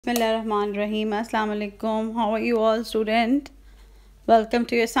Bismillahirrahmanirrahim. Assalamu alaikum. How are you all, student? Welcome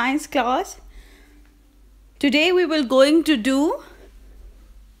to your science class. Today we will going to do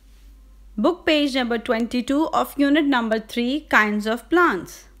book page number 22 of unit number 3, kinds of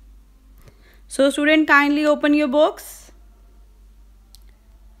plants. So student, kindly open your books.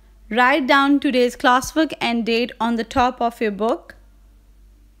 Write down today's classwork and date on the top of your book.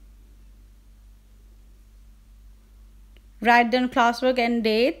 Write down classwork and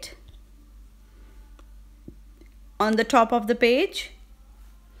date on the top of the page.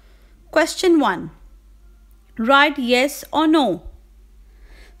 Question 1. Write yes or no.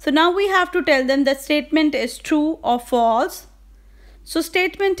 So now we have to tell them that statement is true or false. So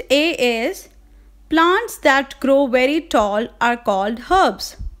statement A is plants that grow very tall are called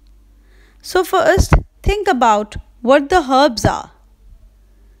herbs. So first think about what the herbs are.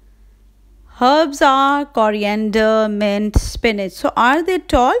 Herbs are coriander, mint, spinach. So are they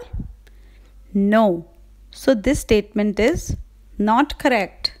tall? No. So this statement is not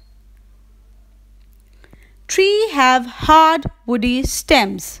correct. Trees have hard woody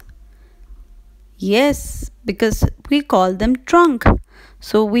stems. Yes, because we call them trunk.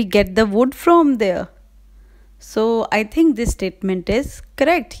 So we get the wood from there. So I think this statement is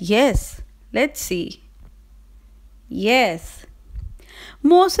correct. Yes. Let's see. Yes.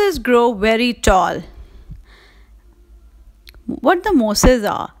 Mosses grow very tall. What the mosses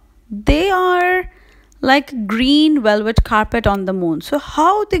are? They are like green velvet carpet on the moon. So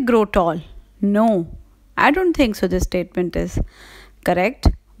how they grow tall? No, I don't think so. This statement is correct.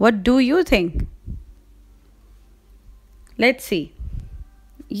 What do you think? Let's see.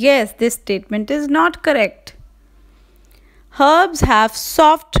 Yes, this statement is not correct. Herbs have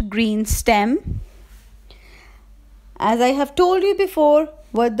soft green stem. As I have told you before,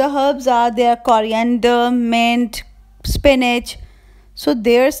 what the herbs are, they are coriander, mint, spinach. So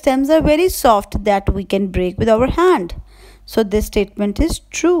their stems are very soft that we can break with our hand. So this statement is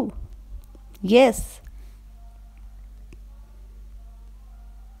true. Yes.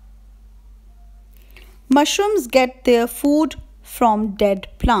 Mushrooms get their food from dead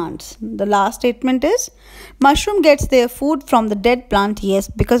plants. The last statement is mushroom gets their food from the dead plant. Yes,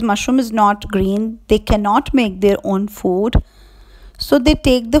 because mushroom is not green, they cannot make their own food. So they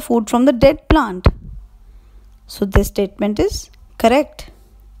take the food from the dead plant. So this statement is correct.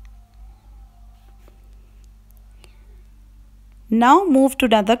 Now move to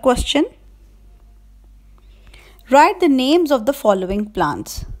another question. Write the names of the following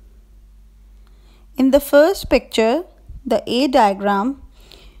plants. In the first picture, the A diagram,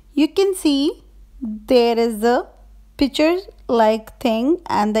 you can see there is a pitcher like thing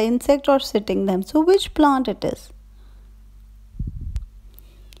and the insect are sitting them. So which plant it is?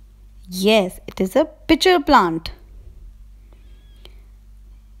 Yes, it is a pitcher plant.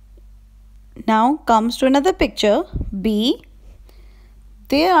 Now comes to another picture, B.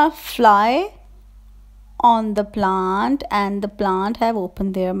 There are fly on the plant and the plant have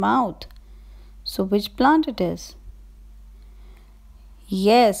opened their mouth. So which plant it is?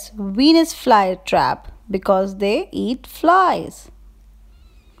 Yes, Venus flytrap, because they eat flies.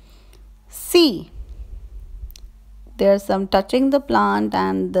 C. There's some touching the plant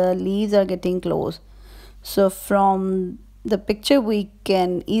and the leaves are getting close. So from the picture we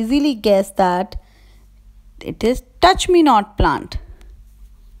can easily guess that it is touch me not plant.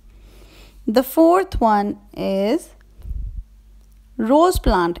 The fourth one is rose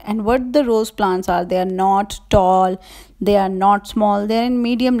plant, and what the rose plants are, they are not tall, they are not small, they are in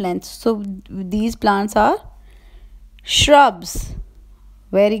medium length. So these plants are shrubs.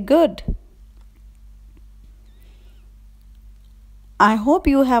 Very good. I hope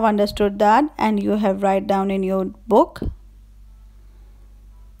you have understood that and you have write down in your book.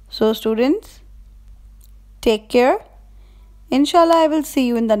 So students, take care. Inshallah, I will see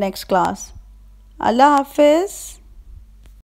you in the next class. Allah Hafiz.